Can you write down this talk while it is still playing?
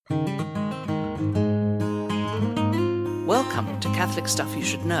Welcome to Catholic Stuff You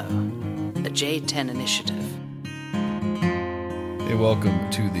Should Know, the J10 Initiative. Hey, welcome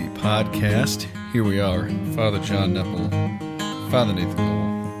to the podcast. Here we are, Father John Nepple, Father Nathan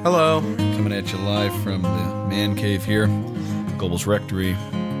Goebel. Hello. Coming at you live from the man cave here, Goebel's Rectory,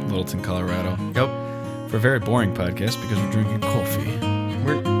 Littleton, Colorado. Yep. For a very boring podcast because we're drinking coffee.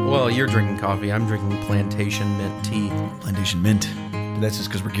 Well, you're drinking coffee. I'm drinking plantation mint tea. Plantation mint. That's just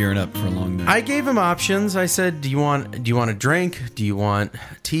because we're gearing up for a long night. I gave him options. I said, "Do you want a drink? Do you want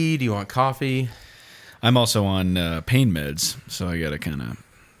tea? Do you want coffee?" I'm also on pain meds, so I got to kind of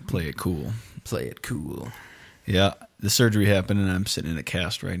play it cool. Play it cool. Yeah, the surgery happened, and I'm sitting in a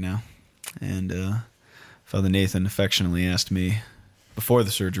cast right now. And Father Nathan affectionately asked me before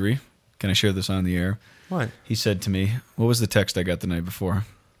the surgery, can I share this on the air? What? He said to me, what was the text I got the night before?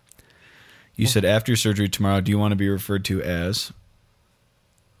 You said, after your surgery tomorrow, do you want to be referred to as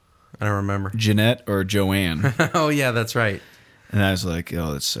I don't remember. Jeanette or Joanne? Oh, yeah, that's right. And I was like,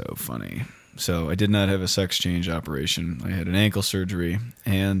 oh, that's so funny. So I did not have a sex change operation. I had an ankle surgery,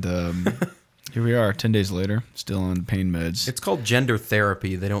 and here we are, 10 days later, still on pain meds. It's called gender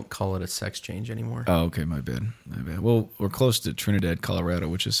therapy. They don't call it a sex change anymore. Oh, okay, my bad. Well, we're close to Trinidad, Colorado,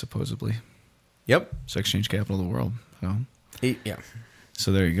 which is supposedly Yep. sex change capital of the world. Yeah.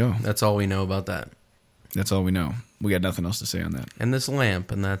 So there you go. That's all we know about that. That's all we know. We got nothing else to say on that. And this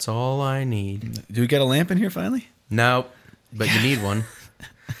lamp, and that's all I need. Do we get a lamp in here finally? Nope. But you need one.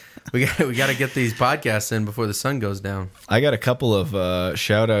 We got to get these podcasts in before the sun goes down. I got a couple of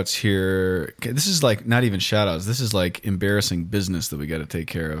shout-outs here. This is like not even shout-outs. This is like embarrassing business that we got to take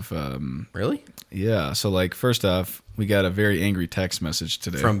care of. Really? Yeah. So like first off, we got a very angry text message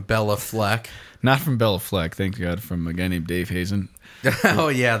today. From Bella Fleck. Not from Bella Fleck, thank God, from a guy named Dave Hazen. Oh,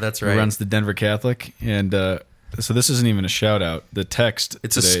 yeah, that's right. Who runs the Denver Catholic. And so this isn't even a shout-out. The text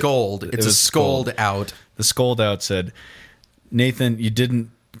It's today, a scold. It's a scold out. The scold out said, Nathan, you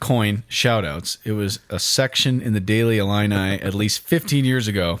didn't coin shout-outs. It was a section in the Daily Illini at least 15 years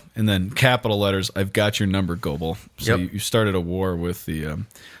ago, and then capital letters, I've got your number, Goebel. So Yep. you started a war with the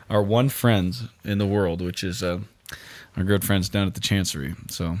our one friend in the world, which is our good friends down at the Chancery.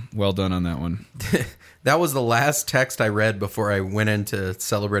 So well done on that one. That was the last text I read before I went in to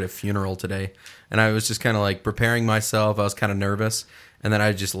celebrate a funeral today. And I was just kind of like preparing myself. I was kind of nervous. And then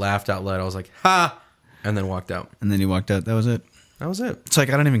I just laughed out loud. I was like, ha! And then walked out. And then you walked out. That was it. That was it. It's like,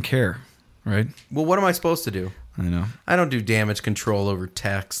 I don't even care, right? Well, what am I supposed to do? I know. I don't do damage control over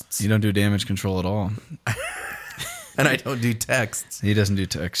texts. You don't do damage control at all. And I don't do texts. He doesn't do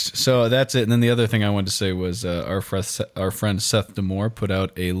text. So that's it. And then the other thing I wanted to say was our friend Seth DeMore put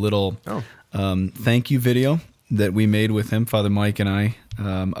out a little thank you video that we made with him, Father Mike and I,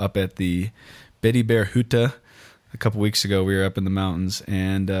 up at the Betty Bear Huta a couple weeks ago. We were up in the mountains,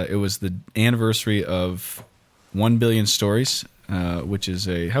 and it was the anniversary of 1 Billion Stories, which is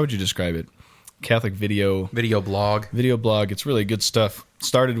a, how would you describe it? Catholic video blog. Video blog. It's really good stuff.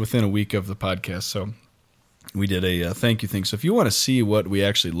 Started within a week of the podcast, so we did a thank you thing. So if you want to see what we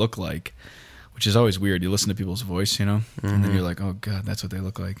actually look like, which is always weird, you listen to people's voice, you know, and then you're like, oh God, that's what they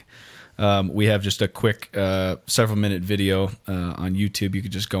look like. We have just a quick several minute video on YouTube. You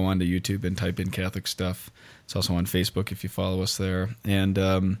could just go onto YouTube and type in Catholic Stuff. It's also on Facebook if you follow us there,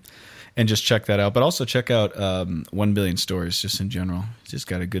 and just check that out. But also check out 1 Billion Stories just in general. It's just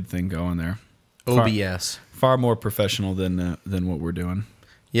got a good thing going there. OBS. Far more professional than what we're doing.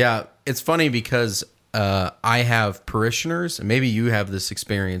 Yeah, it's funny because I have parishioners, and maybe you have this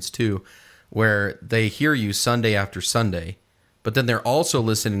experience too, where they hear you Sunday after Sunday, but then they're also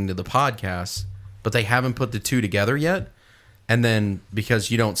listening to the podcast, but they haven't put the two together yet. And then because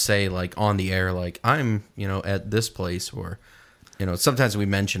you don't say like on the air, like I'm, at this place, or, sometimes we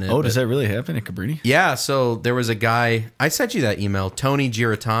mention it. Oh, does that really happen at Cabrini? Yeah. So there was a guy, I sent you that email, Tony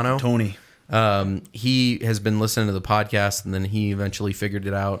Giratano. Tony. He has been listening to the podcast, and then he eventually figured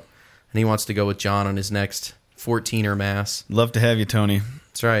it out. And he wants to go with John on his next 14er mass. Love to have you, Tony.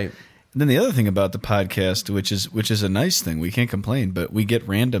 That's right. And then the other thing about the podcast, which is a nice thing, we can't complain, but we get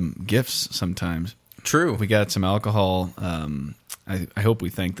random gifts sometimes. True. We got some alcohol. I hope we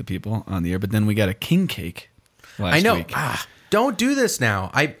thank the people on the air, but then we got a king cake last week. Don't do this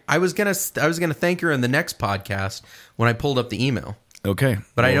now. I was gonna thank her in the next podcast when I pulled up the email. Okay,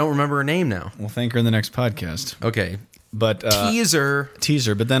 but I don't remember her name now. We'll thank her in the next podcast. Okay. But teaser.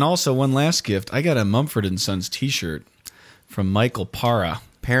 But then also one last gift. I got a Mumford & Sons T-shirt from Michael Parra.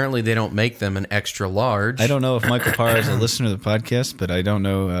 Apparently they don't make them an extra large. I don't know if Michael Parra is a listener to the podcast, but I don't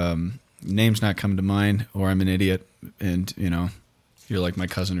know. Name's not coming to mind, or I'm an idiot, and you're like my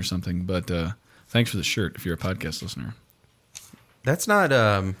cousin or something. But thanks for the shirt if you're a podcast listener. That's not.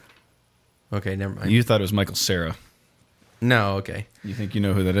 Okay, never mind. You thought it was Michael Cera. No, okay. You think you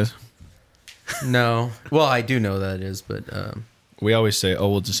know who that is? No. Well, I do know that it is, but We always say, "Oh,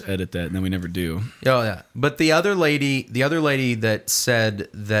 we'll just edit that," and then we never do. oh yeah. But the other lady that said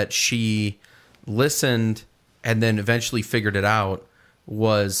that she listened and then eventually figured it out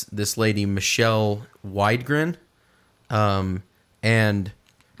was this lady Michelle Weidgren, and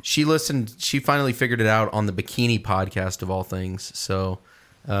she listened. She finally figured it out on the Bikini podcast of all things. So,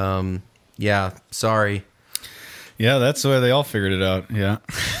 yeah. Sorry. Yeah, that's the way they all figured it out. Yeah.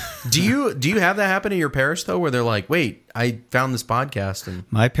 Do you have that happen in your parish though, where they're like, "Wait, I found this podcast," and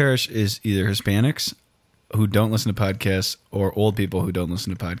My parish is either Hispanics who don't listen to podcasts or old people who don't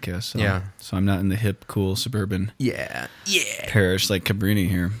listen to podcasts. So, Yeah. So I'm not in the hip, cool suburban yeah. parish like Cabrini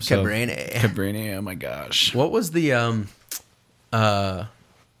here. So, Cabrini. Cabrini. Oh my gosh. What was the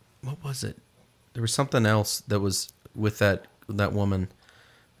what was it? There was something else that was with that woman,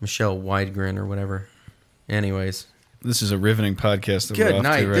 Michelle Weidgren or whatever. Anyways, This is a riveting podcast that we're good off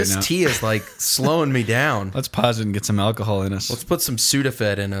night. to right This now. tea is like slowing me down. Let's pause it and get some alcohol in us. Let's put some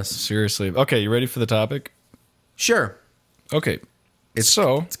Sudafed in us. Seriously. Okay, you ready for the topic? Sure. Okay. It's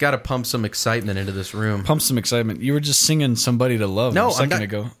It's got to pump some excitement into this room. pump some excitement. You were just singing "Somebody to Love" No, a I'm second not-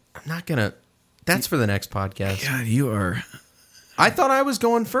 ago. I'm not gonna. That's for the next podcast. God, you are. I thought I was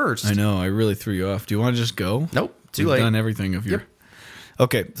going first. I know. I really threw you off. Do you want to just go? Nope. Too We've late. done everything of your. Yep.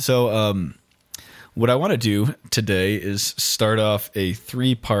 Okay, so what I want to do today is start off a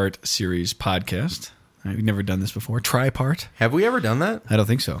 3-part series podcast. I've never done this before. Tri-part? Have we ever done that? I don't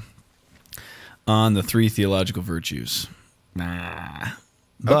think so. On the 3 theological virtues. Nah.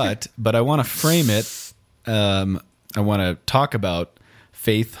 But I want to frame it. I want to talk about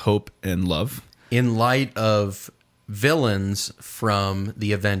faith, hope, and love. In light of villains from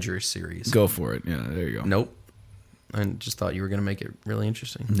the Avengers series. Go for it. Yeah, there you go. Nope. I just thought you were going to make it really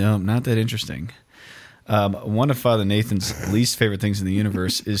interesting. No, not that interesting. One of Father Nathan's least favorite things in the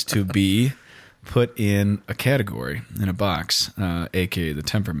universe is to be put in a category, in a box, aka the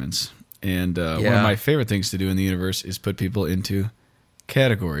temperaments. And one of Yeah. my favorite things to do in the universe is put people into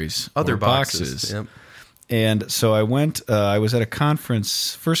categories, Other or boxes. Yep. And so I went. I was at a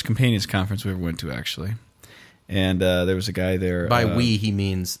conference, first Companions conference we ever went to, actually. And there was a guy there. By we, he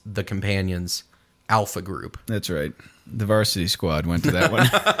means the Companions Alpha Group. That's right. The varsity squad went to that one.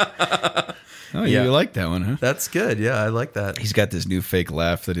 Oh, Yeah. you like that one, huh? That's good. Yeah, I like that. He's got this new fake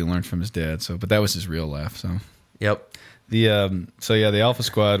laugh that he learned from his dad. So, but that was his real laugh. So Yep. the Alpha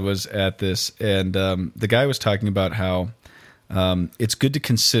Squad was at this, and the guy was talking about how it's good to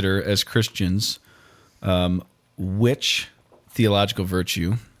consider as Christians which theological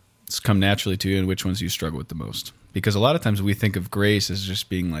virtue has come naturally to you and which ones you struggle with the most. Because a lot of times we think of grace as just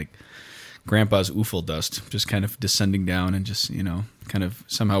being like Grandpa's oofle dust, just kind of descending down and just, kind of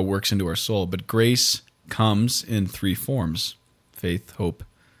somehow works into our soul. But grace comes in 3 forms. Faith, hope,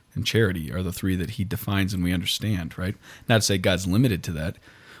 and charity are the 3 that he defines and we understand, right? Not to say God's limited to that,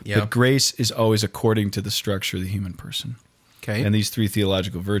 Yeah. but grace is always according to the structure of the human person. Okay. And these 3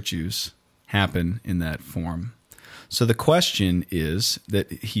 theological virtues happen in that form. So the question is that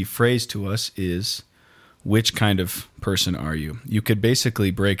he phrased to us is, which kind of person are you? You could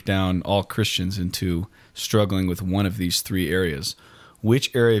basically break down all Christians into struggling with one of these 3 areas.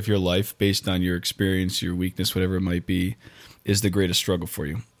 Which area of your life, based on your experience, your weakness, whatever it might be, is the greatest struggle for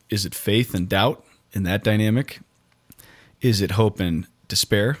you? Is it faith and doubt in that dynamic? Is it hope and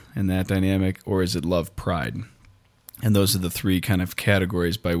despair in that dynamic? Or is it love, pride? And those are the 3 kind of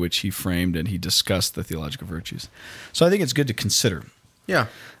categories by which he framed and he discussed the theological virtues. So I think it's good to consider. yeah.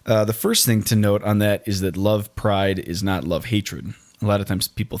 The first thing to note on that is that love, pride is not love, hatred. A lot of times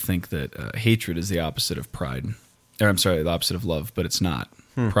people think that hatred is the opposite of pride. Or I'm sorry, the opposite of love, but it's not.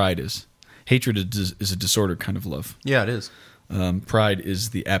 Pride is. Hatred is a disordered kind of love. Yeah, it is. Pride is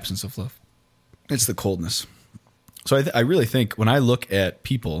the absence of love. It's the coldness. So I really think when I look at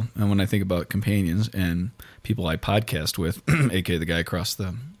people and when I think about companions and people I podcast with, aka the guy across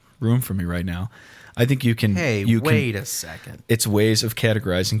the room from me right now, I think you can. Hey, wait a second. It's ways of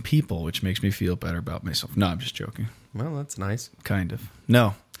categorizing people, which makes me feel better about myself. No, I'm just joking. Well, that's nice. Kind of.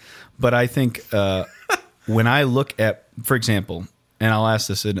 No. But I think when I look at, for example, and I'll ask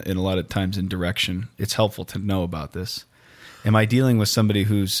this in a lot of times in direction, it's helpful to know about this. Am I dealing with somebody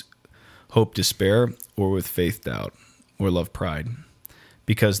who's hope, despair, or with faith, doubt, or love, pride?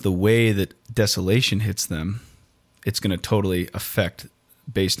 Because the way that desolation hits them, it's going to totally affect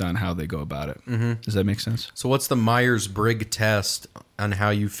based on how they go about it. Mm-hmm. Does that make sense? So what's the Myers-Briggs test on how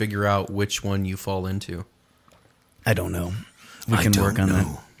you figure out which one you fall into? I don't know. We can work on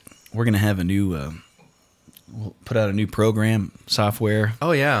that. We're going to have a new, we'll put out a new program, software,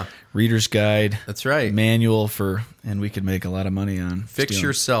 Oh, yeah. reader's guide. That's right. Manual and we could make a lot of money on Fix stealing.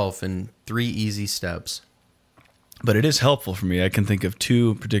 yourself in 3 easy steps. But it is helpful for me. I can think of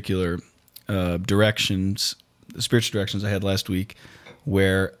 2 particular directions, spiritual directions I had last week,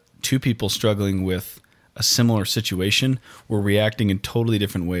 where 2 people struggling with a similar situation were reacting in totally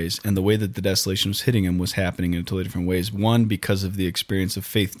different ways. And the way that the desolation was hitting them was happening in totally different ways. One because of the experience of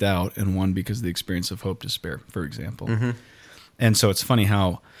faith, doubt, and one because of the experience of hope, despair, for example. Mm-hmm. And so it's funny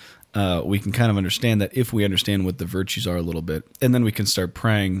how we can kind of understand that if we understand what the virtues are a little bit, and then we can start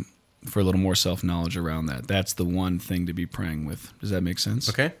praying for a little more self-knowledge around that. That's the one thing to be praying with. Does that make sense?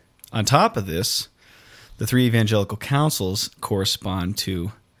 Okay. On top of this, the 3 evangelical councils correspond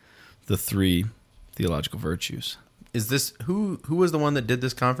to the 3 theological virtues. Is this who was the one that did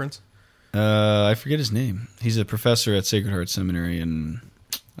this conference? I forget his name. He's a professor at Sacred Heart Seminary in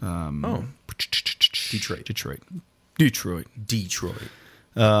Detroit.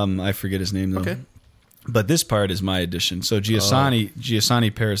 I forget his name though. Okay. But this part is my addition. So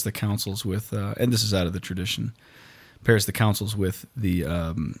Giussani pairs the councils with, and this is out of the tradition, pairs the councils with the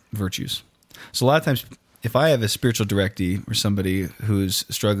virtues. So a lot of times, if I have a spiritual directee or somebody who's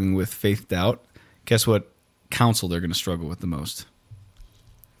struggling with faith, doubt, guess what counsel they're going to struggle with the most?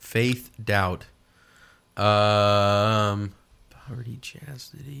 Faith, doubt. Poverty,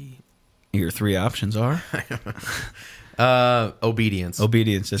 chastity. Your 3 options are? Obedience.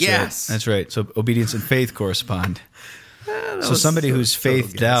 Obedience. That's Yes. right. That's right. So obedience and faith correspond. So was somebody so- whose so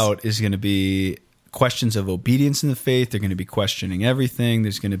faith, guess. doubt is going to be questions of obedience in the faith. They're going to be questioning everything.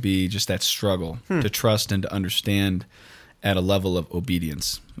 There's going to be just that struggle to trust and to understand at a level of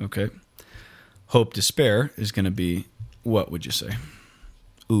obedience. Okay. Hope, despair is going to be, what would you say?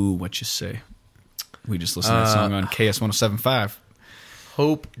 Ooh, what you say? We just listened to that song on KS 107.5.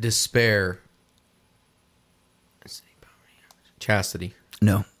 Hope, despair. Chastity.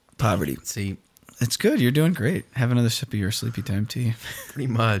 No, poverty. See, It's good. You're doing great. Have another sip of your sleepy time tea. pretty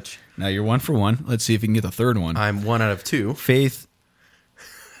much. Now you're 1 for 1. Let's see if you can get the third one. I'm 1 out of 2. Faith,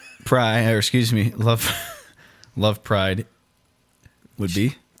 pride, or excuse me, love, pride would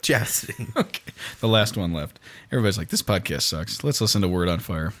be Chastity. okay. The last one left. Everybody's like, this podcast sucks. Let's listen to Word on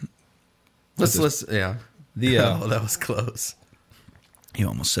Fire. Let's listen. Yeah. Oh, that was close. You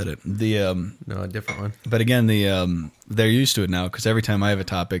almost said it. No, a different one. But again, they're used to it now because every time I have a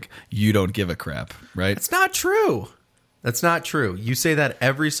topic, you don't give a crap, right? It's not true. That's not true. You say that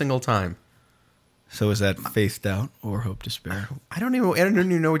every single time. So is that faith, doubt, or hope, despair? I don't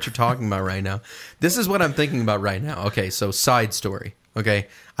even know what you're talking about right now. This is what I'm thinking about right now. Okay, so side story. Okay,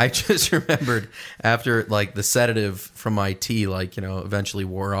 I just remembered after like the sedative from my tea, eventually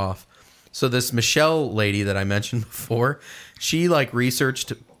wore off. So this Michelle lady that I mentioned before, she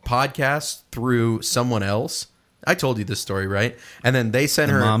researched podcasts through someone else. I told you this story, right? And then they sent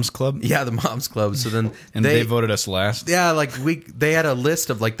her Moms Club? Yeah, the Moms Club. So then And they voted us last? Yeah, they had a list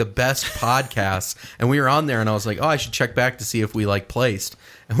of the best podcasts, and we were on there, and I was like, oh, I should check back to see if we placed,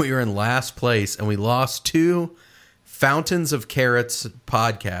 and we were in last place, and we lost to Fountains of Carrots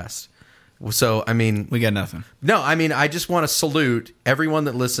podcast. So I mean, We got nothing. no, I mean, I just want to salute everyone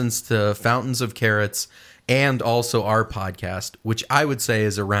that listens to Fountains of Carrots and also our podcast, which I would say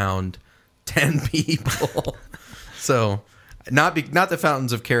is around 10 people. So not the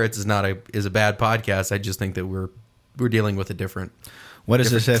Fountains of Carrots is a bad podcast. I just think that we're dealing with a different What does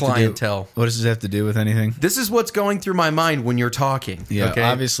this have clientele. to do? What does this have to do with anything? This is what's going through my mind when you're talking. Yeah, okay?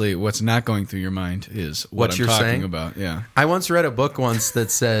 obviously, what's not going through your mind is what I'm you're talking saying? about. Yeah, I once read a book once that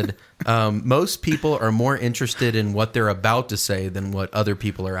said most people are more interested in what they're about to say than what other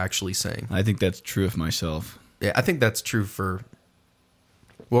people are actually saying. I think that's true of myself. Yeah, I think that's true for.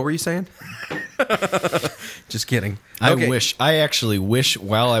 What were you saying? Just kidding. Okay. I actually wish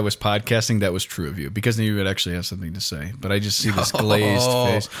while I was podcasting that was true of you, because then you would actually have something to say. But I just see this glazed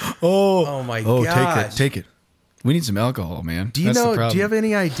face. Oh my gosh. Take it. We need some alcohol, man. Do you That's the know? problem. Do you have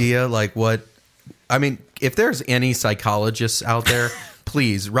any idea what? I mean, if there's any psychologists out there,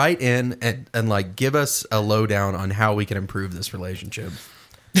 please write in and give us a lowdown on how we can improve this relationship.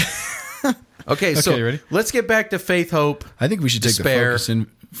 Okay, so you ready? Let's get back to faith, hope. I think we should despair.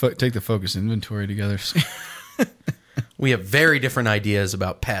 take the focus inventory together. We have very different ideas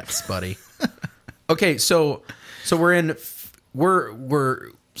about pets, buddy. Okay, so we're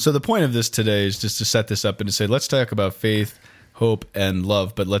So the point of this today is just to set this up and to say, let's talk about faith, hope, and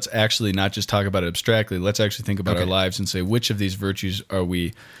love, but let's actually not just talk about it abstractly. Let's actually think about our lives and say, which of these virtues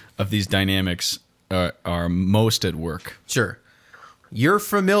of these dynamics are most at work? sure. you're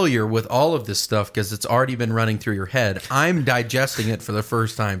familiar with all of this stuff because it's already been running through your head. I'm digesting it for the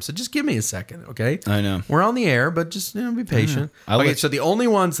first time. So just give me a second, okay? I know. We're on the air, but just be patient. Okay, so the only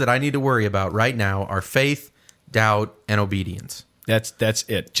ones that I need to worry about right now are faith, doubt, and obedience. That's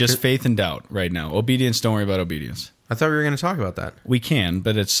it. Just faith and doubt right now. Obedience, don't worry about obedience. I thought we were going to talk about that. We can,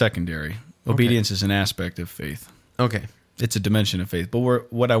 but it's secondary. Obedience is an aspect of faith. Okay. It's a dimension of faith.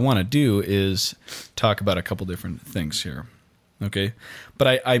 But what I want to do is talk about a couple different things here. Okay?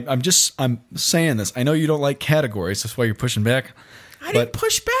 But I'm saying this. I know you don't like categories. That's why you're pushing back. I didn't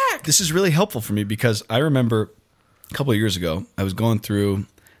push back. This is really helpful for me because I remember a couple of years ago, I was going through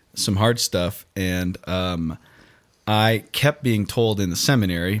some hard stuff, and I kept being told in the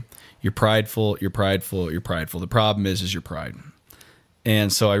seminary, you're prideful, you're prideful, you're prideful. The problem is your pride.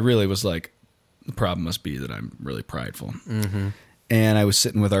 And so I really was like, the problem must be that I'm really prideful. Mm-hmm. And I was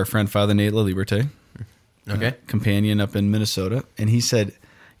sitting with our friend Father Nate LaLiberte, companion up in Minnesota, and he said,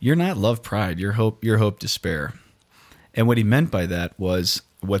 you're not love pride, you're hope despair. And what he meant by that was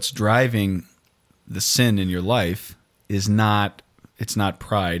what's driving the sin in your life is not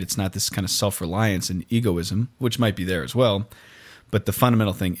pride, it's not this kind of self-reliance and egoism, which might be there as well, but the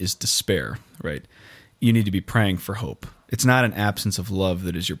fundamental thing is despair, right? You need to be praying for hope. It's not an absence of love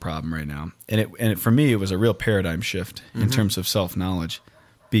that is your problem right now. And for me, it was a real paradigm shift in terms of self-knowledge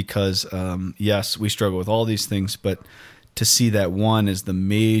because, yes, we struggle with all these things, but to see that one is the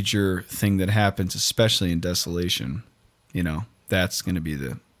major thing that happens, especially in desolation, that's going to be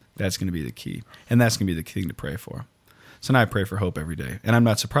the key. And that's going to be the thing to pray for. So now I pray for hope every day. And I'm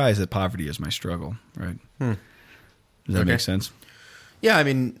not surprised that poverty is my struggle, right? Does that make sense? Yeah, I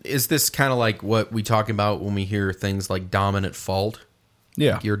mean, is this kind of like what we talk about when we hear things like dominant fault?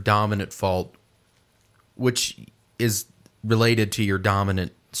 Yeah. Like your dominant fault, which is related to your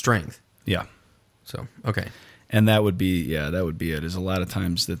dominant strength. Yeah. So, okay. And that would be it. Is a lot of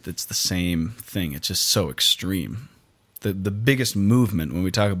times that it's the same thing. It's just so extreme. The biggest movement, when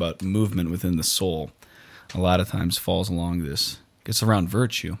we talk about movement within the soul, a lot of times falls along this. It's around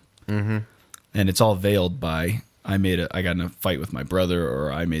virtue. Mm-hmm. And it's all veiled by, I got in a fight with my brother,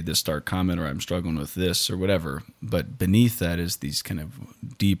 or I made this dark comment, or I'm struggling with this, or whatever. But beneath that is these kind of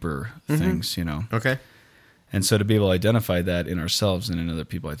deeper things, Okay. And so to be able to identify that in ourselves and in other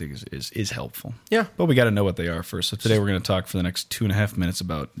people, I think is helpful. Yeah. But we got to know what they are first. So today we're going to talk for the next 2.5 minutes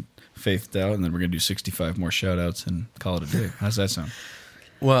about faith, doubt, and then we're going to do 65 more shout-outs and call it a day. How's that sound?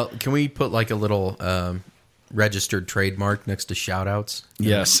 Well, can we put like a little registered trademark next to shout-outs?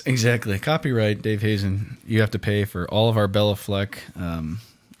 Yes, exactly. Copyright, Dave Hazen. You have to pay for all of our Bella Fleck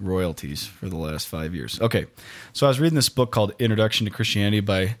royalties for the last 5 years. Okay, so I was reading this book called Introduction to Christianity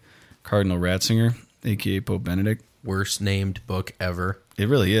by Cardinal Ratzinger, a.k.a. Pope Benedict. Worst named book ever. It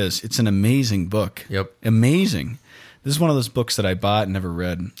really is. It's an amazing book. Yep. Amazing. This is one of those books that I bought and never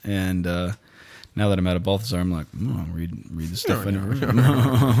read. And now that I'm out of Balthazar, I'm like, I'll read the stuff I never read.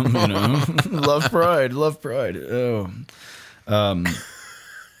 Love pride. Oh.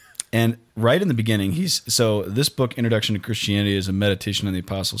 And right in the beginning, this book, Introduction to Christianity, is a meditation on the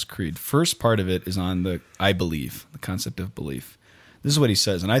Apostles' Creed. First part of it is on the I believe, the concept of belief. This is what he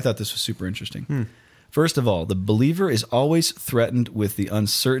says, and I thought this was super interesting. First of all, the believer is always threatened with the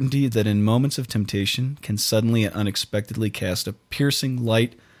uncertainty that in moments of temptation can suddenly and unexpectedly cast a piercing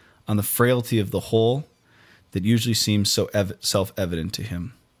light on the frailty of the whole that usually seems so self-evident to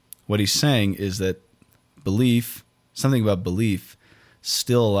him. What he's saying is that something about belief,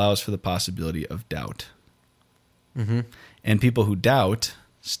 still allows for the possibility of doubt. Mm-hmm. And people who doubt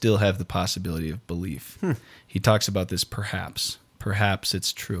still have the possibility of belief. He talks about this perhaps. Perhaps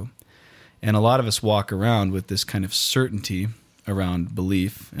it's true. And a lot of us walk around with this kind of certainty around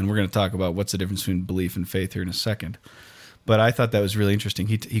belief, and we're going to talk about what's the difference between belief and faith here in a second. But I thought that was really interesting.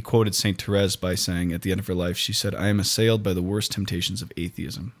 He quoted St. Therese by saying, at the end of her life, she said, I am assailed by the worst temptations of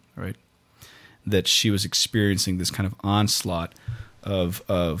atheism, right? That she was experiencing this kind of onslaught of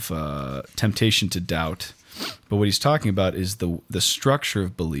temptation to doubt. But what he's talking about is the structure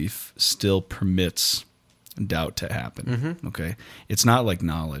of belief still permits doubt to happen. Mm-hmm. Okay, it's not like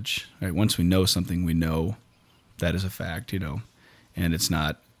knowledge. Right? Once we know something, we know that is a fact. And it's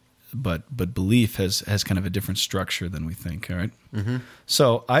not. But belief has kind of a different structure than we think. All right. Mm-hmm.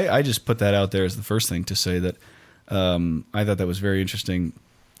 So I just put that out there as the first thing to say that I thought that was very interesting.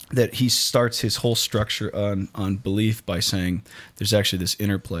 That he starts his whole structure on belief by saying there's actually this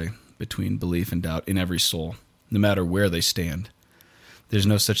interplay between belief and doubt in every soul, no matter where they stand. There's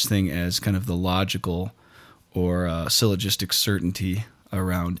no such thing as kind of the logical or syllogistic certainty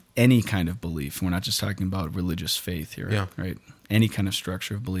around any kind of belief. We're not just talking about religious faith here, right? Any kind of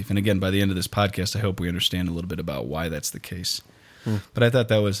structure of belief. And again, by the end of this podcast, I hope we understand a little bit about why that's the case. But I thought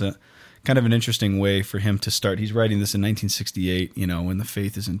that was a kind of an interesting way for him to start. He's writing this in 1968, when the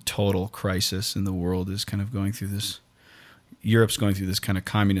faith is in total crisis and the world is kind of going through this, Europe's going through this kind of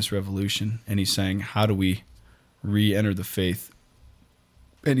communist revolution. And he's saying, how do we re-enter the faith?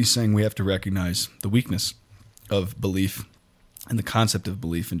 And he's saying we have to recognize the weakness of belief and the concept of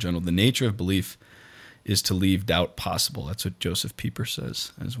belief in general. The nature of belief is to leave doubt possible. That's what Joseph Pieper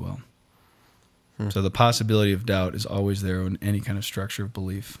says as well. So the possibility of doubt is always there in any kind of structure of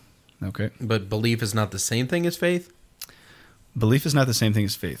belief. Okay? But belief is not the same thing as faith? Belief is not the same thing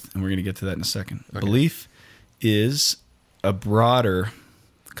as faith, and we're going to get to that in a second. Okay. Belief is a broader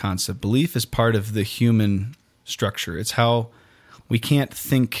concept. Belief is part of the human structure. It's how we can't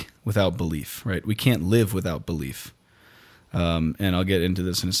think without belief, right? We can't live without belief. And I'll get into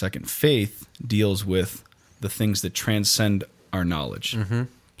this in a second. Faith deals with the things that transcend our knowledge. Mm-hmm.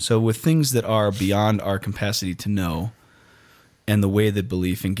 So with things that are beyond our capacity to know, and the way that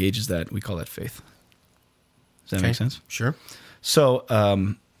belief engages that, we call that faith. Does that make sense? Sure. So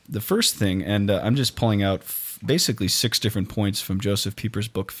the first thing, and I'm just pulling out basically 6 different points from Joseph Pieper's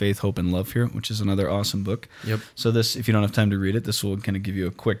book, Faith, Hope, and Love here, which is another awesome book. Yep. So this, if you don't have time to read it, this will kind of give you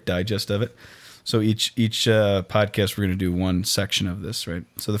a quick digest of it. So each podcast, we're going to do one section of this, right?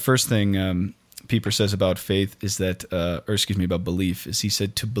 So the first thing Pieper says about faith is that, about belief, is he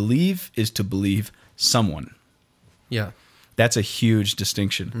said, to believe is to believe someone. Yeah. That's a huge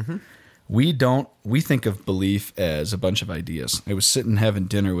distinction. Mm-hmm. We think of belief as a bunch of ideas. I was sitting having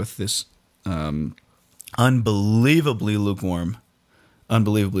dinner with this unbelievably lukewarm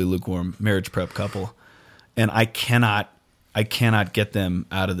marriage prep couple, and I cannot get them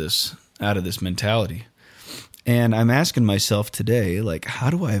out of this mentality. And I'm asking myself today, like, how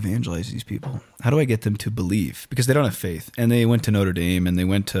do I evangelize these people? How do I get them to believe? Because they don't have faith, and they went to Notre Dame, and they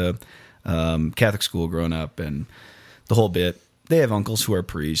went to Catholic school growing up, and the whole bit. They have uncles who are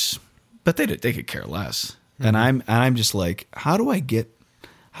priests, but they could care less. Mm-hmm. And I'm just like, how do I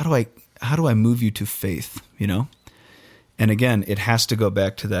move you to faith? And again, it has to go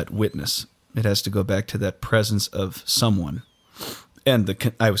back to that witness. It has to go back to that presence of someone.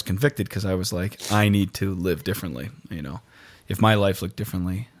 And I was convicted because I was like, I need to live differently. If my life looked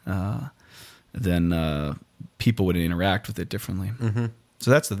differently, then people would interact with it differently. Mm-hmm. So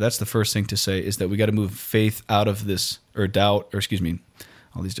that's the first thing to say, is that we got to move faith out of this, or doubt, or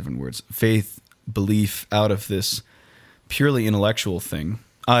all these different words, faith, belief, out of this purely intellectual thing.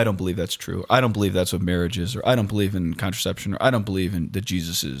 I don't believe that's true. I don't believe that's what marriage is, or I don't believe in contraception, or I don't believe that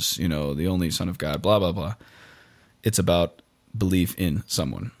Jesus is, the only Son of God, blah, blah, blah. It's about belief in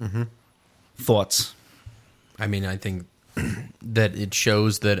someone. Mm-hmm. Thoughts? I mean, I think that it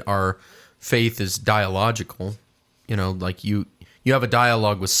shows that our faith is dialogical. Like you have a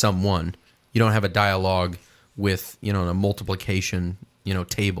dialogue with someone. You don't have a dialogue with, a multiplication,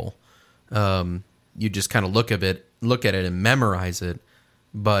 table. You just kind of look at it and memorize it.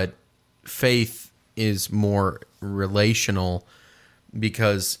 But faith is more relational,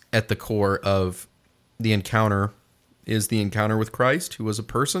 because at the core of the encounter is the encounter with Christ, who was a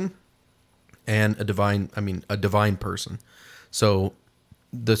person and a divine person. So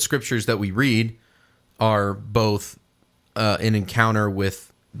the scriptures that we read are both an encounter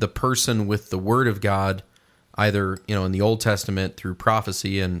with the person, with the Word of God, either in the Old Testament through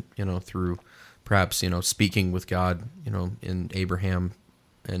prophecy and through perhaps speaking with God in Abraham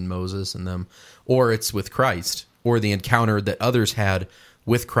and Moses and them, or it's with Christ, or the encounter that others had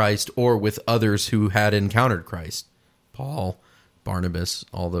with Christ, or with others who had encountered Christ, Paul, Barnabas,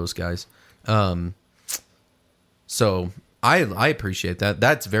 all those guys. So I appreciate that.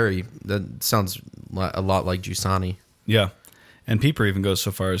 That sounds a lot like Giussani. Yeah. And Pieper even goes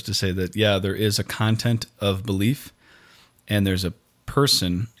so far as to say that, there is a content of belief, and there's a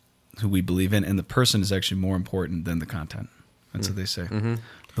person who we believe in, and the person is actually more important than the content. That's what they say. Mm-hmm.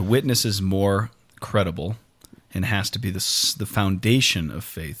 The witness is more credible and has to be the foundation of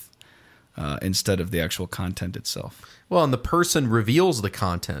faith instead of the actual content itself. Well, and the person reveals the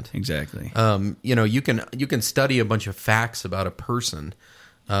content. Exactly. You can study a bunch of facts about a person,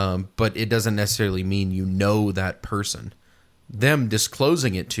 but it doesn't necessarily mean you know that person. Them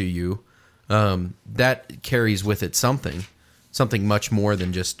disclosing it to you, that carries with it something much more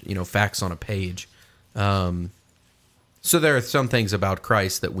than just facts on a page. So there are some things about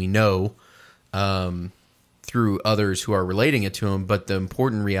Christ that we know through others who are relating it to him, but the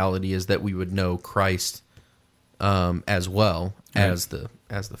important reality is that we would know Christ as well as the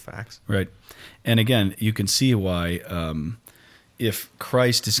facts. Right. And again, you can see why if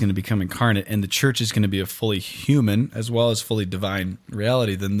Christ is going to become incarnate and the church is going to be a fully human as well as fully divine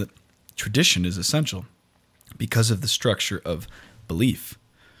reality, then the tradition is essential because of the structure of belief.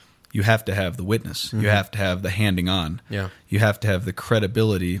 You have to have the witness. You have to have the handing on. Yeah. You have to have the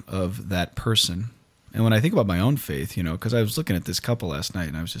credibility of that person. And when I think about my own faith, because I was looking at this couple last night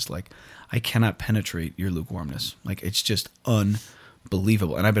and I was just like, I cannot penetrate your lukewarmness. Like, it's just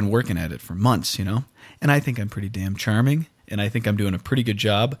unbelievable. And I've been working at it for months, and I think I'm pretty damn charming. And I think I'm doing a pretty good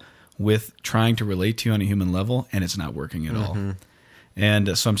job with trying to relate to you on a human level, and it's not working at all.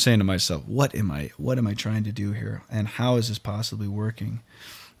 And so I'm saying to myself, what am I trying to do here? And how is this possibly working?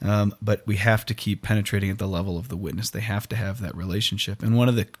 But we have to keep penetrating at the level of the witness. They have to have that relationship. And one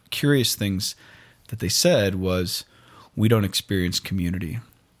of the curious things that they said was, we don't experience community.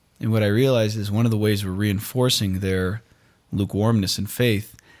 And what I realized is one of the ways we're reinforcing their lukewarmness in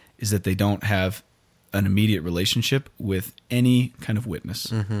faith is that they don't have an immediate relationship with any kind of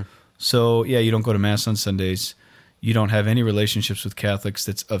witness. So, yeah, you don't go to Mass on Sundays. You don't have any relationships with Catholics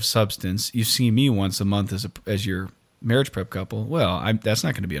that's of substance. You see me once a month as your marriage prep couple. Well, that's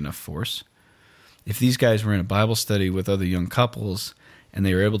not going to be enough force. If these guys were in a Bible study with other young couples and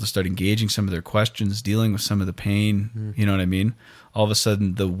they were able to start engaging some of their questions, dealing with some of the pain, you know what I mean? All of a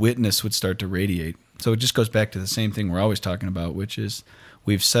sudden, the witness would start to radiate. So it just goes back to the same thing we're always talking about, which is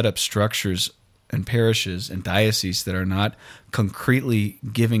we've set up structures and parishes and dioceses that are not concretely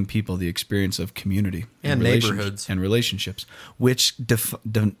giving people the experience of community and neighborhoods and relationships, which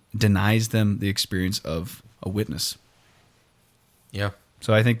denies them the experience of a witness. Yeah.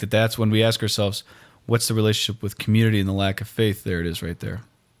 So I think that's when we ask ourselves, what's the relationship with community and the lack of faith? There it is right there.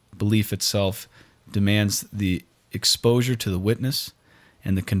 Belief itself demands the exposure to the witness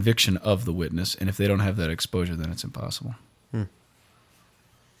and the conviction of the witness. And if they don't have that exposure, then it's impossible.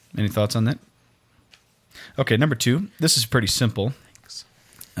 Any thoughts on that? Okay, number 2. This is pretty simple. Thanks.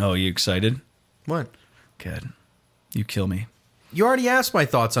 Oh, you excited? What? Good. You kill me. You already asked my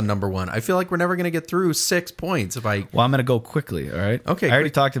thoughts on number 1. I feel like we're never going to get through 6 points if I... Well, I'm going to go quickly, all right? Okay. I already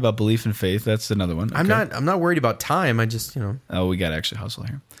talked about belief and faith. That's another one. Okay. I'm not worried about time. I just, Oh, we got to actually hustle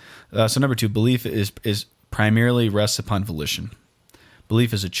here. So number 2, belief is primarily rests upon volition.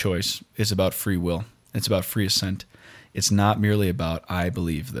 Belief is a choice. It's about free will. It's about free assent. It's not merely about, I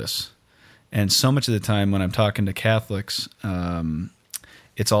believe this. And so much of the time when I'm talking to Catholics,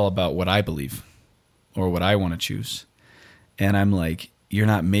 it's all about what I believe or what I want to choose. And I'm like, you're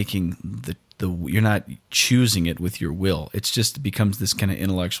not making you're not choosing it with your will. It's just, it becomes this kind of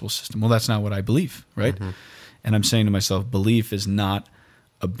intellectual system. Well, that's not what I believe, right? And I'm saying to myself, belief is not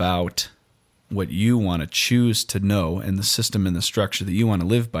about what you want to choose to know and the system and the structure that you want to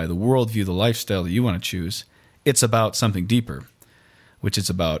live by, the worldview, the lifestyle that you want to choose. It's about something deeper, which is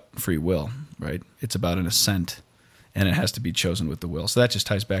about free will, right? It's about an assent, and it has to be chosen with the will. So that just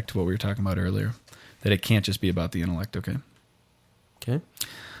ties back to what we were talking about earlier, that it can't just be about the intellect, okay? Okay.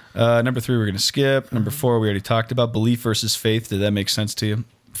 Number 3, we're going to skip. Number 4, we already talked about belief versus faith. Did that make sense to you?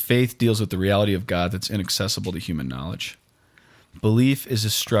 Faith deals with the reality of God that's inaccessible to human knowledge. Belief is a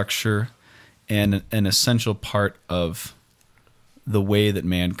structure and an essential part of the way that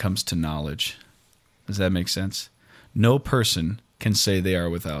man comes to knowledge. Does that make sense? No person can say they are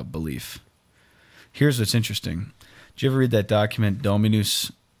without belief. Here's what's interesting. Did you ever read that document,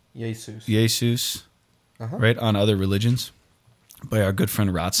 Dominus Jesus, right, on other religions, by our good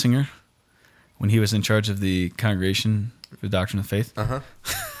friend Ratzinger, when he was in charge of the Congregation for the Doctrine of Faith?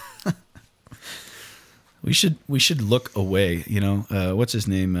 We should look away. What's his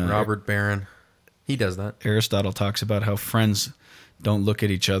name? Robert Barron. He does that. Aristotle talks about how friends don't look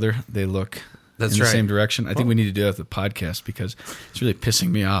at each other; they look in the right. same direction. I think we need to do that with the podcast because it's really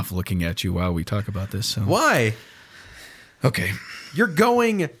pissing me off looking at you while we talk about this. So. Why? Okay. You're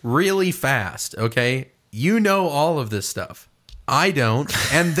going really fast, okay? You know all of this stuff. I don't,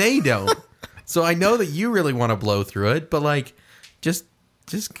 and they don't. So I know that you really want to blow through it, but just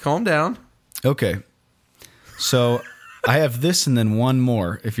calm down. Okay. So I have this and then one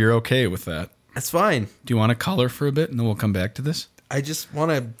more, if you're okay with that. That's fine. Do you want to color for a bit and then we'll come back to this? I just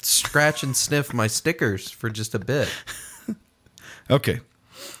want to scratch and sniff my stickers for just a bit. Okay.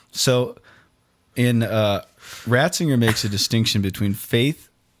 So Ratzinger makes a distinction between faith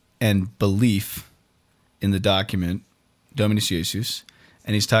and belief in the document, Dominus Jesus,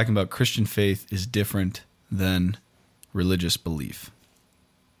 and he's talking about Christian faith is different than religious belief.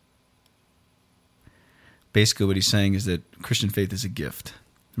 Basically what he's saying is that Christian faith is a gift,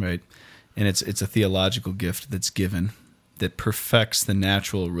 right? And it's a theological gift that's given that perfects the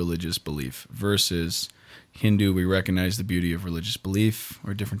natural religious belief versus Hindu, we recognize the beauty of religious belief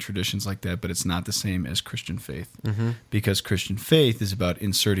or different traditions like that, but it's not the same as Christian faith because Christian faith is about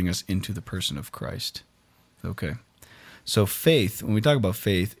inserting us into the person of Christ. Okay. So faith, when we talk about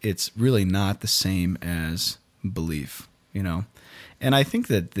faith, it's really not the same as belief. you know. And I think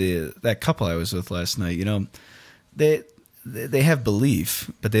that that couple I was with last night, you know, they have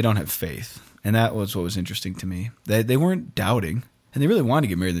belief, but they don't have faith. And that was what was interesting to me. They weren't doubting, and they really wanted to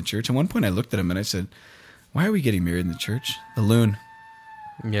get married in the church. At one point I looked at them and I said, "Why are we getting married in the church?" The loon.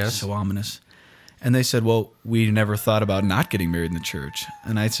 Yes. So ominous. And they said, "Well, we never thought about not getting married in the church."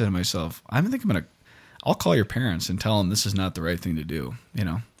 And I said to myself, I'll call your parents and tell them this is not the right thing to do. You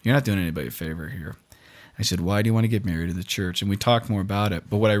know, you're not doing anybody a favor here. I said, "Why do you want to get married in the church?" And we talked more about it.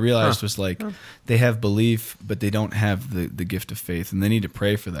 But what I realized was like, they have belief, but they don't have the gift of faith, and they need to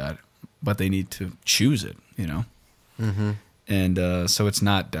pray for that, but they need to choose it, you know? Mm-hmm. And so it's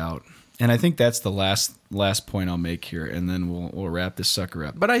not doubt. And I think that's the last point I'll make here, and then we'll wrap this sucker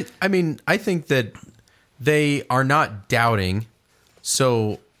up. But I mean, I think that they are not doubting.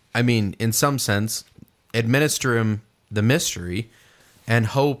 So, I mean, in some sense, administer him the mystery and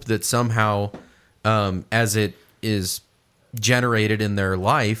hope that somehow, as it is generated in their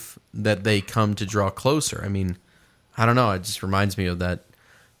life, that they come to draw closer. I mean, I don't know. It just reminds me of that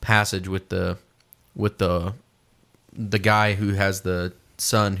passage with the guy who has the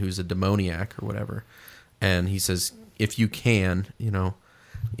son who's a demoniac or whatever, and he says, "If you can, you know,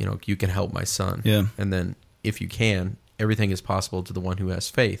 you can help my son." Yeah. And then, if you can, everything is possible to the one who has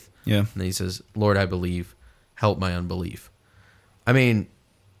faith. Yeah. And then he says, "Lord, I believe, help my unbelief." I mean,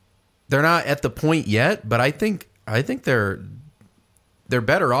 they're not at the point yet, but I think they're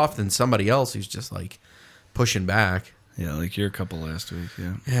better off than somebody else who's just like pushing back. Yeah, like your couple last week.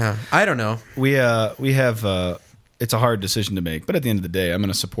 Yeah. Yeah. I don't know. We have it's a hard decision to make, but at the end of the day, I'm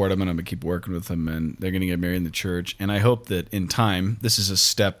going to support them and I'm going to keep working with them, and they're going to get married in the church. And I hope that in time, this is a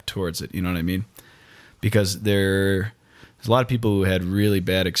step towards it. You know what I mean? Because there's a lot of people who had really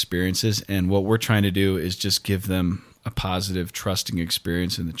bad experiences, and what we're trying to do is just give them a positive, trusting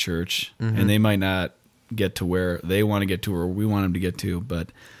experience in the church. Mm-hmm. And they might not get to where they want to get to or we want them to get to,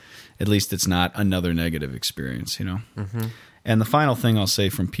 but at least it's not another negative experience, you know? Mm-hmm. And the final thing I'll say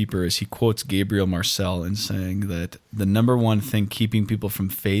from Pieper is he quotes Gabriel Marcel in saying that the number one thing keeping people from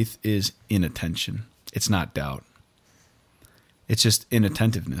faith is inattention. It's not doubt. It's just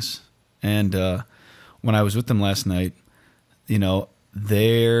inattentiveness. And when I was with them last night, you know,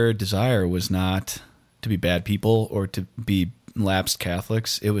 their desire was not to be bad people or to be lapsed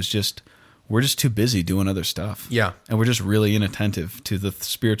Catholics. It was just, we're just too busy doing other stuff. Yeah. And we're just really inattentive to the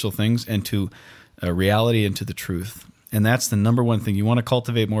spiritual things and to reality and to the truth. And that's the number one thing. You want to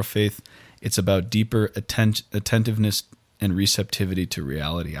cultivate more faith, it's about deeper attentiveness and receptivity to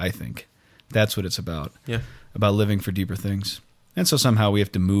reality, I think. That's what it's about. Yeah. About living for deeper things. And so somehow we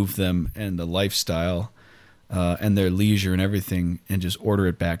have to move them and the lifestyle and their leisure and everything and just order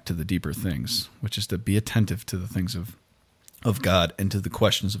it back to the deeper things, which is to be attentive to the things of God and to the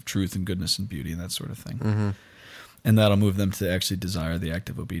questions of truth and goodness and beauty and that sort of thing. Mm-hmm. And that'll move them to actually desire the act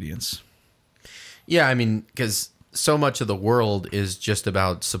of obedience. Yeah, I mean, because so much of the world is just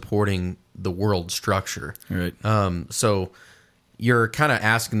about supporting the world structure. Right. So you're kind of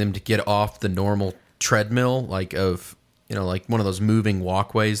asking them to get off the normal treadmill, like one of those moving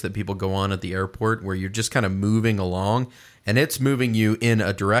walkways that people go on at the airport where you're just kind of moving along and it's moving you in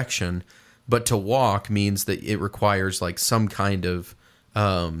a direction. But to walk means that it requires like some kind of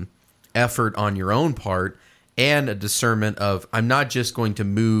effort on your own part and a discernment of, I'm not just going to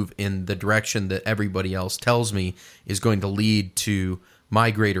move in the direction that everybody else tells me is going to lead to my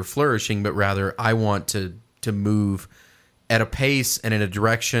greater flourishing, but rather I want to move at a pace and in a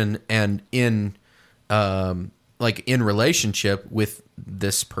direction and in in relationship with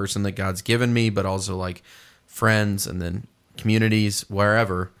this person that God's given me, but also like friends and then communities,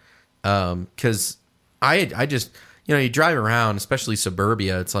 wherever. Because I just, you drive around, especially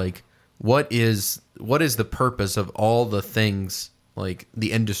suburbia, it's like, what is the purpose of all the things, like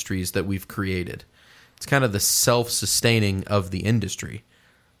the industries that we've created? It's kind of the self-sustaining of the industry.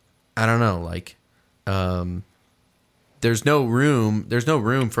 I don't know, like, there's no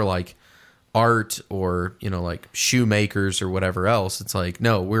room for like art or, like shoemakers or whatever else. It's like,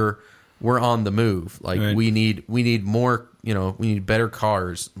 no, we're on the move. Like right. we need more, we need better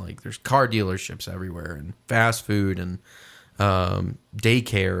cars. Like there's car dealerships everywhere and fast food and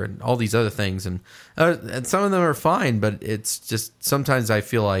daycare and all these other things. And some of them are fine, but it's just, sometimes I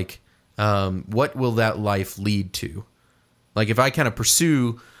feel like, what will that life lead to? Like if I kind of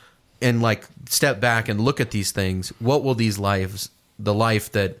pursue and like step back and look at these things, what will these lives, the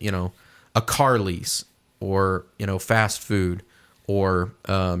life that, a car lease or, fast food or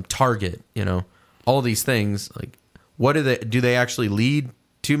Target, all these things, like what do they actually lead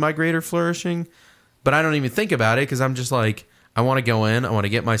to my greater flourishing? But I don't even think about it because I'm just like, I want to go in, I want to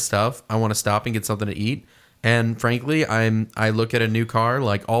get my stuff, I want to stop and get something to eat, And frankly, I look at a new car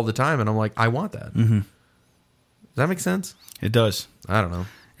like all the time, and I'm like, I want that. Mm-hmm. Does that make sense? It does. I don't know.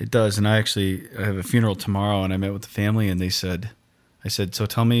 It does. And I have a funeral tomorrow, and I met with the family, and I said, so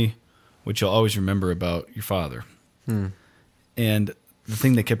tell me what you'll always remember about your father. And the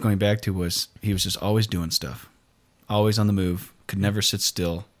thing they kept going back to was he was just always doing stuff, always on the move, could never sit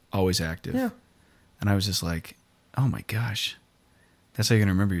still, always active. Yeah. And I was just like, oh my gosh, that's how you're going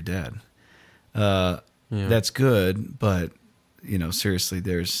to remember your dad. That's good, but seriously,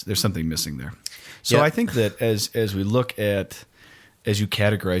 there's something missing there. So I think that as we look at, as you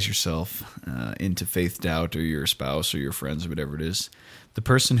categorize yourself into faith doubt, or your spouse or your friends or whatever it is, the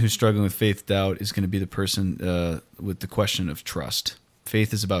person who's struggling with faith doubt is going to be the person with the question of trust.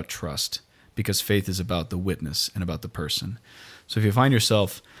 Faith is about trust, because faith is about the witness and about the person. So if you find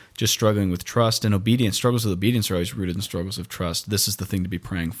yourself just struggling with trust and obedience, struggles with obedience are always rooted in struggles of trust. This is the thing to be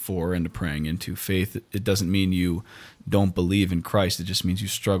praying for and to praying into. Faith, it doesn't mean you don't believe in Christ. It just means you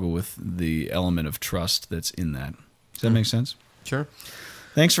struggle with the element of trust that's in that. Does that make sense? Sure.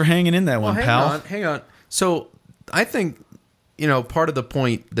 Thanks for hanging in that one, pal. Hang on. So I think, part of the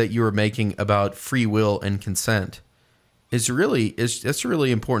point that you were making about free will and consent that's a really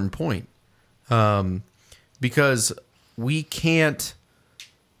important point. Because we can't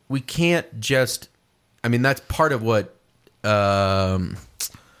just, that's part of what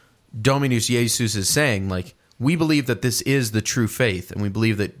Dominus Jesus is saying. Like, we believe that this is the true faith, and we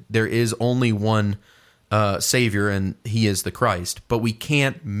believe that there is only one Savior, and He is the Christ. But we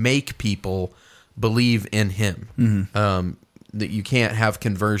can't make people believe in Him. Mm-hmm. That you can't have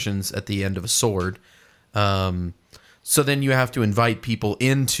conversions at the end of a sword. So then you have to invite people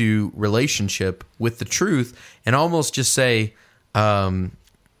into relationship with the truth, and almost just say, you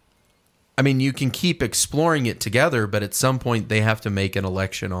can keep exploring it together, but at some point they have to make an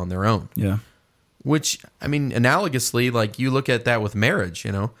election on their own. Yeah. Which, analogously, like, you look at that with marriage,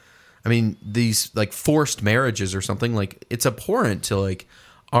 these like forced marriages or something, like, it's abhorrent to like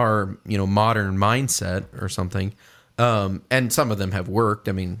our, modern mindset or something. And some of them have worked.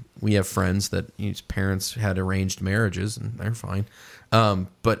 We have friends that his parents had arranged marriages, and they're fine.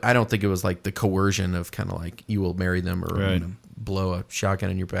 But I don't think it was like the coercion of kind of like, you will marry them, or right. Blow a shotgun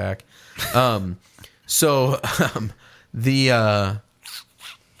in your back. What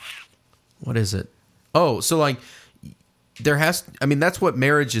is it? Oh, so like that's what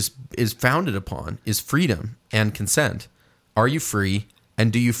marriage is founded upon, is freedom and consent. Are you free,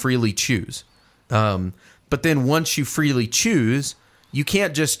 and do you freely choose? But then once you freely choose, you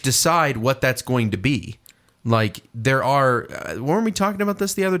can't just decide what that's going to be. Like, there are, weren't we talking about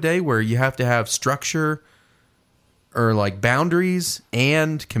this the other day, where you have to have structure or like boundaries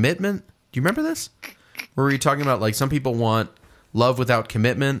and commitment? Do you remember this? Where were you talking about, like, some people want love without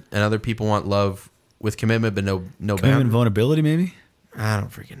commitment, and other people want love with commitment but no commitment boundary? And vulnerability, maybe? I don't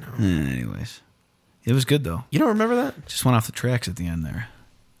freaking know. Anyways, it was good though. You don't remember that? Just went off the tracks at the end there.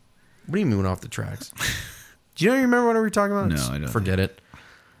 What do you mean went off the tracks? Do you remember what we were talking about? No, I don't. Forget it.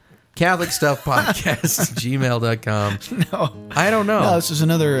 Catholic Stuff Podcast, gmail.com. No. I don't know. No, this is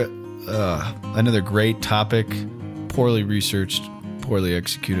another great topic, poorly researched, poorly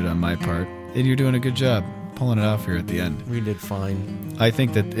executed on my part. And you're doing a good job pulling it off here at the end. We did fine. I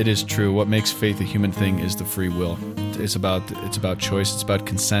think that it is true. What makes faith a human thing is the free will. It's about choice. It's about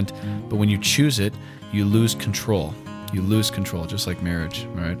consent. But when you choose it, you lose control. You lose control, just like marriage.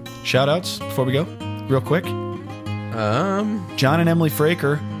 All right. Shout outs before we go, real quick. John and Emily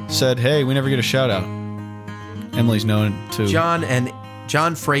Fraker said, "Hey, we never get a shout out." Emily's known to John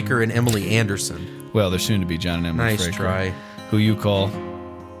Fraker and Emily Anderson. Well, they're soon to be John and Emily Fraker. Nice try. Who you call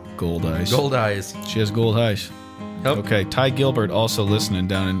Gold Eyes. Gold Eyes. She has gold eyes. Yep. Okay. Ty Gilbert, also listening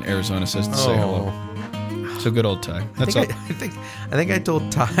down in Arizona, says to say hello. So good old Ty. That's all. I think I told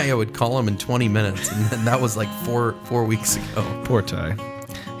Ty I would call him in 20 minutes, and then that was like four weeks ago. Poor Ty.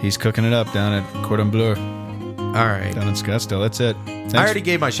 He's cooking it up down at Cordon Bleu. All right. Down in Scottsdale. That's it. Thanks. I already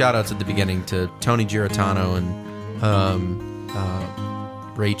gave my shout-outs at the beginning to Tony Giratano and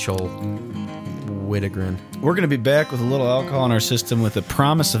Rachel Whittegren. We're going to be back with a little alcohol in our system with a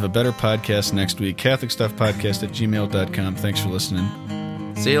promise of a better podcast next week. CatholicStuffPodcast@gmail.com. Thanks for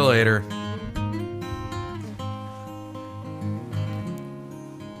listening. See you later.